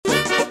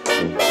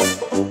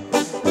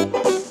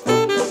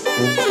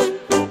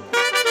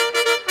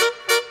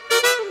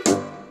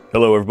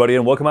Hello everybody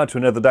and welcome out to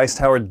another Dice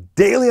Tower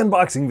daily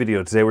unboxing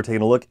video. Today we're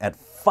taking a look at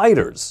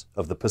Fighters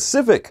of the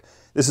Pacific.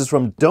 This is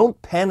from Don't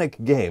Panic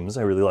Games.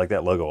 I really like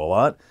that logo a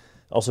lot.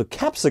 Also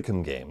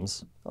Capsicum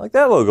Games. I like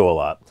that logo a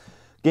lot.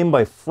 Game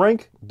by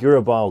Frank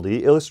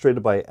Garibaldi,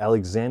 illustrated by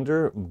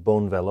Alexander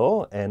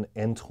Bonvalot and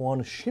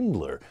Antoine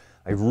Schindler.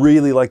 I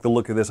really like the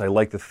look of this. I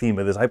like the theme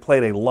of this. I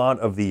played a lot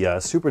of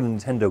the Super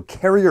Nintendo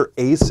Carrier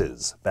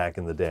Aces back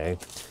in the day.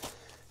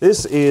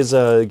 This is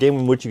a game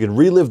in which you can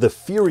relive the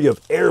fury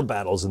of air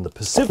battles in the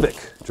Pacific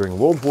during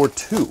World War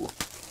II.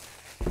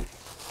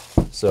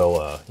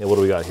 So, yeah, what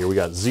do we got here? We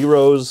got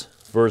Zeros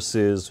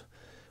versus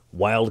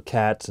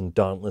Wildcats and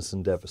Dauntless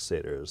and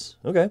Devastators.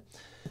 Okay.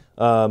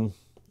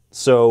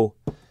 So,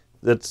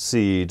 let's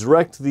see.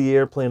 Direct the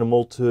airplane of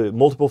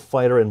multiple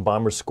fighter and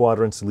bomber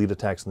squadrons to lead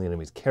attacks on the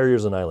enemy's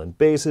carriers and island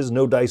bases.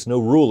 No dice, no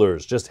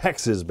rulers, just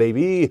hexes,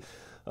 baby.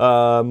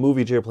 Move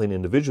each airplane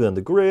individually on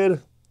the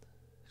grid.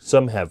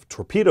 Some have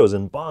torpedoes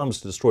and bombs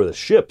to destroy the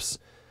ships.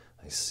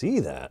 I see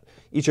that.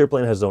 Each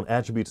airplane has its own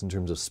attributes in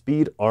terms of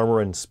speed,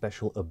 armor, and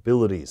special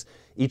abilities.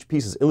 Each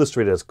piece is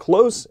illustrated as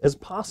close as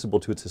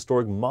possible to its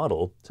historic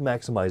model to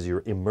maximize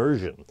your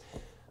immersion.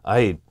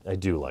 I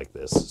do like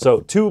this. So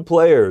 2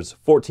 players,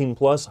 14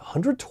 plus,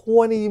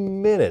 120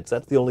 minutes.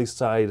 That's the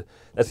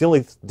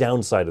only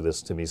downside of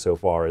this to me so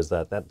far, is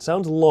that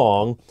sounds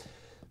long.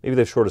 Maybe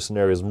they've shorter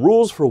scenarios.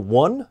 Rules for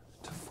 1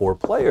 to 4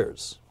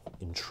 players.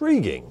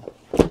 Intriguing.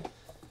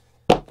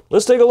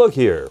 Let's take a look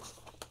here.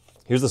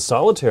 Here's the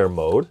solitaire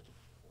mode.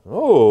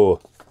 Oh,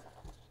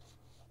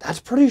 that's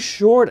pretty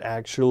short,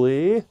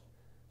 actually.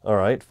 All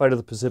right, Fight of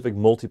the Pacific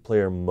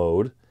multiplayer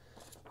mode.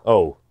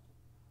 Oh,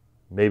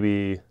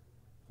 maybe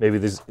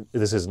this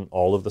isn't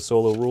all of the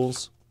solo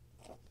rules.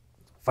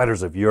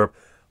 Fighters of Europe.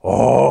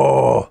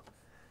 Oh,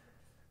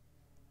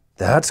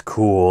 that's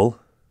cool.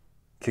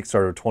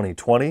 Kickstarter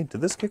 2020.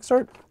 Did this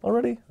kickstart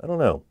already? I don't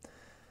know.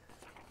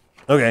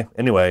 Okay,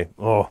 anyway,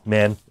 oh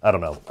man, I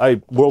don't know.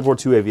 World War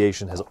II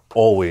aviation has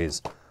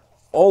always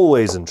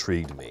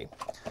intrigued me.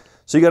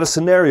 So you got a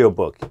scenario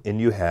book, and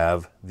you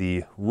have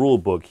the rule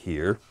book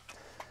here.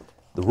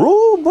 The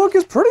rule book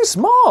is pretty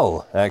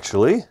small,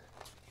 actually.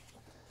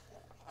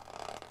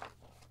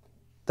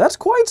 That's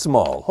quite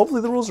small.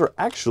 Hopefully the rules are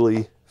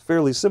actually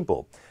fairly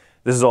simple.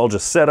 This is all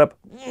just setup.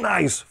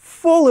 Nice,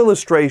 full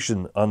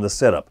illustration on the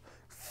setup.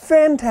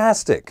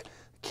 Fantastic.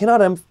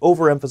 Cannot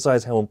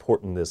overemphasize how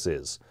important this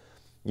is.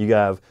 You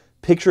have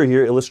picture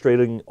here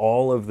illustrating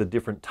all of the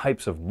different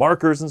types of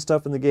markers and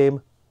stuff in the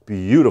game.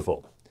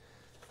 Beautiful.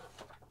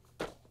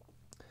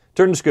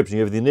 Turn description.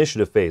 You have the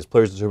initiative phase.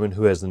 Players determine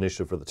who has the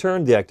initiative for the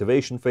turn. The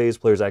activation phase.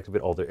 Players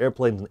activate all their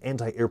airplanes and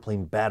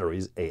anti-airplane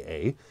batteries,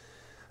 AA.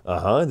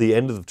 The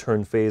end of the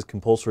turn phase.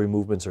 Compulsory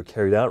movements are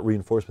carried out.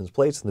 Reinforcements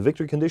placed. And the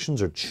victory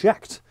conditions are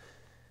checked.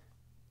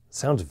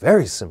 Sounds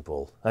very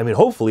simple. I mean,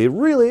 hopefully it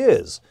really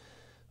is.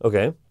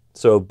 Okay,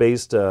 so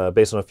based on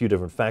a few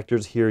different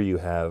factors, here you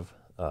have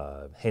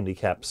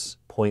handicaps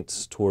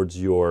points towards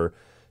your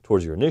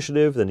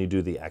initiative. Then you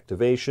do the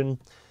activation.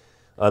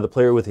 The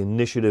player with the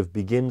initiative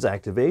begins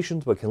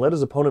activations, but can let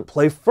his opponent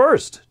play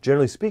first.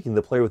 Generally speaking,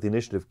 the player with the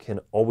initiative can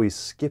always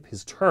skip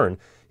his turn.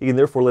 He can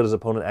therefore let his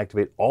opponent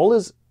activate all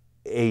his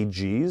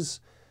AGs.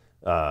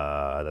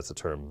 That's a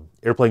term.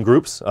 Airplane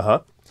groups.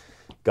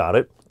 Got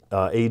it.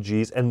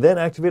 AGs, and then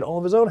activate all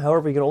of his own.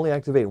 However, he can only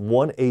activate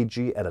 1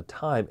 AG at a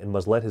time and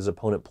must let his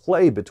opponent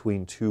play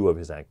between 2 of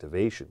his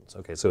activations.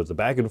 Okay, so it's a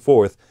back and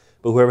forth,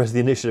 but whoever has the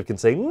initiative can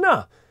say,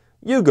 nah,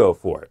 you go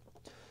for it.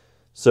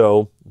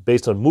 So,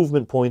 based on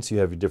movement points, you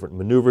have your different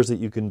maneuvers that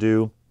you can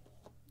do.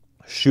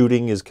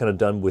 Shooting is kind of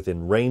done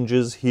within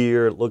ranges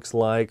here, it looks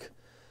like.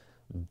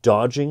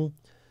 Dodging.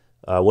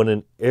 When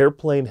an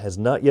airplane has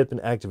not yet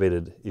been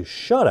activated, is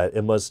shot at,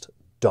 it must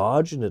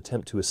dodge and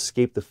attempt to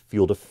escape the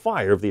field of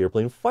fire of the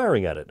airplane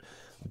firing at it.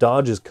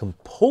 Dodge is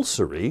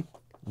compulsory,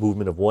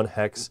 movement of 1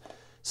 hex,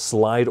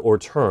 slide or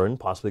turn,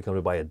 possibly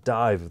accompanied by a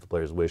dive if the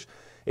players wish.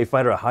 A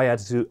fighter at high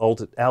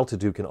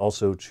altitude can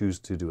also choose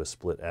to do a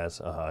split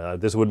S.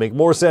 This would make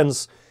more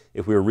sense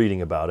if we were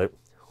reading about it.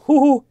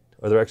 Woohoo!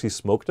 Are there actually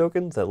smoke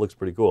tokens? That looks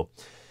pretty cool.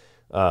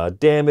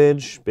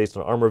 Damage, based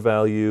on armor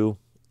value,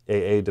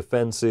 AA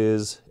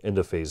defenses, end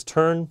of phase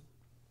turn.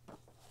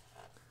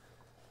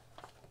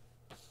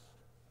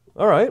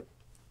 All right.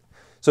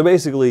 So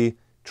basically,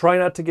 try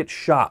not to get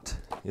shot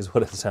is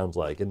what it sounds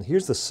like. And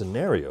here's the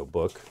scenario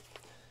book.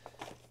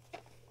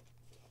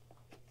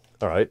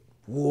 All right.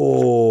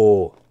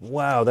 Whoa.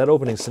 Wow, that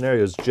opening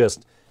scenario is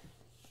just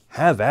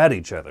have at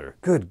each other.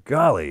 Good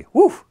golly.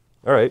 Woo.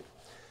 All right.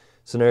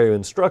 Scenario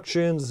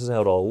instructions. This is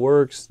how it all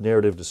works.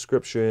 Narrative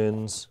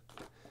descriptions.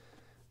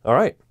 All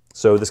right.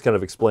 So this kind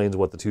of explains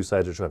what the two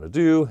sides are trying to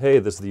do. Hey,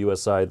 this is the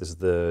US side. This is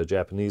the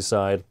Japanese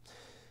side.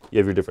 You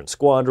have your different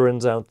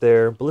squadrons out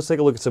there. But let's take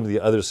a look at some of the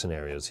other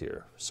scenarios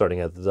here. Starting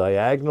at the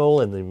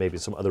diagonal, and then maybe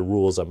some other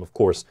rules I'm, of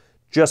course,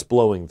 just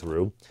blowing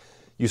through.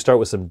 You start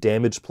with some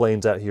damaged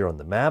planes out here on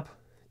the map.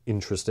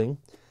 Interesting.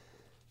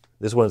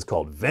 This one is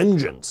called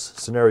Vengeance.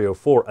 Scenario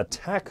 4,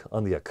 Attack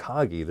on the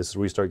Akagi. This is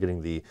where you start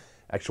getting the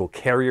actual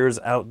carriers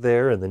out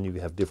there, and then you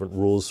have different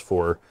rules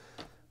for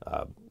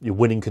your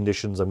winning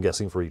conditions, I'm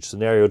guessing, for each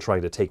scenario,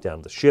 trying to take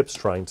down the ships,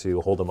 trying to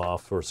hold them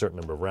off for a certain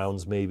number of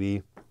rounds,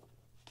 maybe.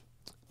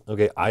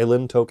 Okay,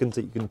 island tokens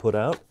that you can put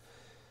out.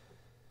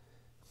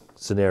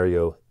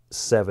 Scenario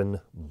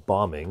 7,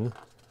 Bombing.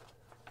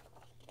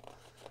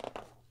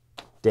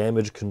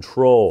 Damage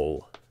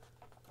Control.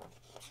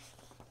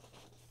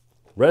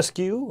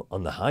 Rescue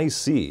on the High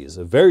Seas.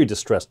 A very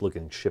distressed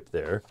looking ship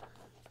there.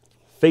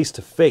 Face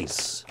to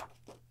Face.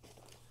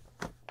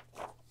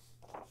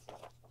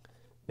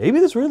 Maybe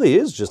this really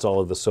is just all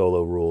of the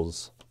solo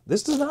rules.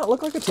 This does not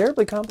look like a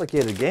terribly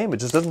complicated game. It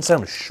just doesn't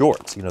sound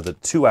short. You know, the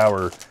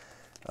 2-hour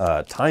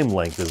time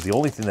length is the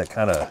only thing that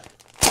kind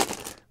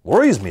of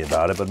worries me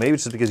about it, but maybe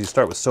it's just because you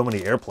start with so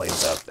many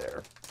airplanes out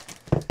there.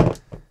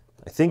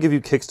 I think if you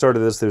Kickstarted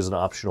this, there's an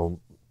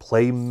optional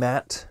play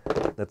mat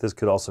that this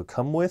could also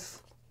come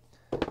with.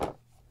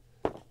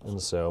 And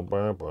so,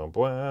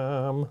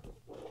 you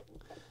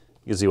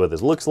can see what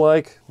this looks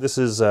like. This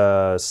is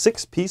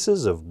 6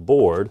 pieces of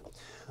board.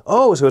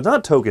 Oh, so it's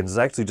not tokens, it's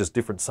actually just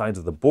different sides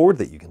of the board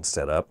that you can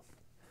set up.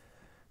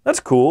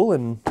 That's cool,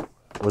 and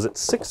was it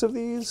 6 of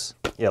these?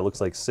 Yeah, it looks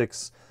like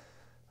 6.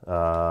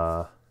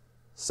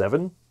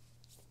 7?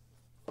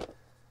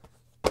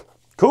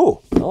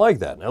 Cool, I like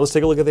that. Now let's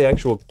take a look at the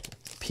actual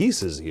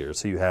pieces here.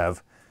 So you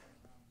have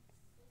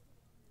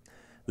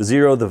the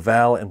Zero, the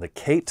Val, and the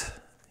Kate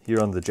here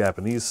on the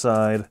Japanese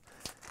side.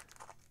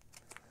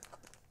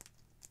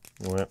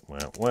 Wah, wah,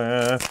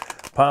 wah.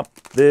 Pop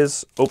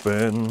this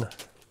open.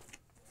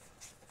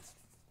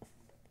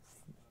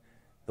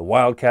 The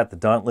Wildcat, the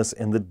Dauntless,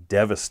 and the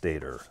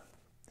Devastator.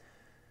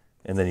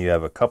 And then you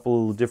have a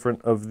couple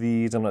different of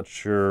these. I'm not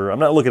sure. I'm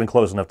not looking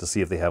close enough to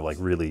see if they have like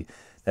really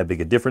that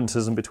big of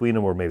differences in between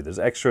them, or maybe there's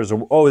extras.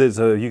 Or oh, there's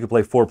a, you could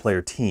play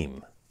 4-player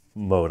team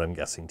mode. I'm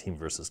guessing team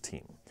versus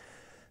team.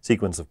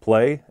 Sequence of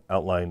play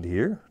outlined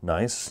here.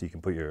 Nice. You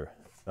can put your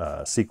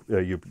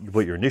you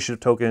put your initiative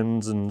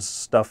tokens and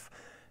stuff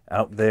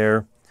out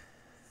there.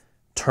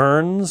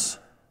 Turns.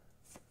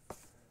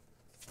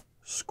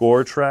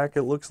 Score track,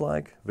 it looks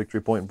like.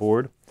 Victory point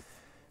board.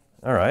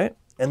 All right.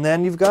 And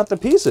then you've got the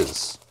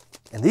pieces.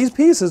 And these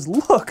pieces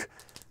look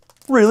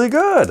really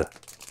good.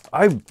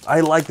 I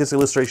like this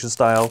illustration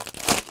style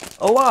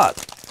a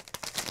lot.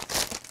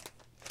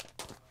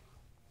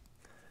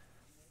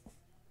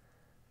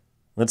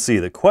 Let's see,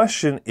 the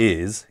question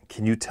is,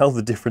 can you tell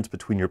the difference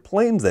between your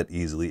planes that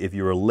easily if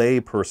you're a lay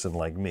person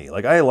like me?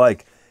 Like, I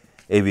like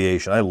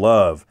aviation. I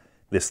love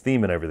this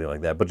theme and everything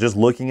like that. But just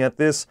looking at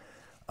this,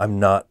 I'm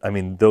not, I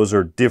mean, those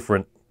are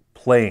different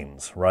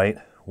planes, right?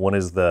 One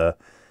is the,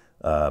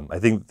 I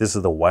think this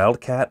is the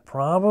Wildcat,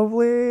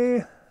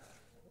 probably.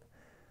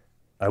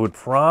 I would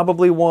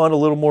probably want a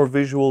little more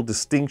visual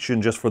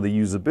distinction just for the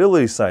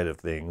usability side of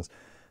things,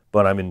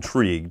 but I'm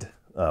intrigued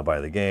by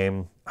the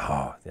game.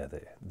 Oh, yeah,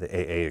 the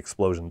AA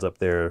explosions up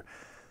there.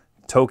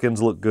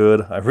 Tokens look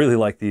good. I really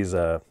like these,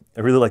 I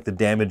really like the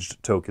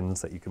damaged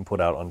tokens that you can put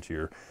out onto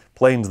your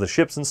planes, the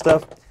ships and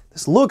stuff.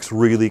 This looks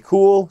really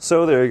cool.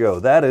 So there you go.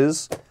 That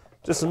is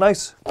just a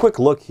nice quick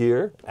look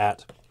here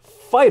at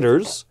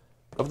Fighters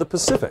of the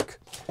Pacific.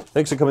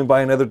 Thanks for coming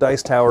by another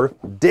Dice Tower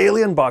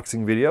daily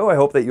unboxing video. I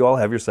hope that you all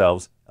have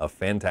yourselves a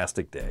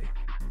fantastic day.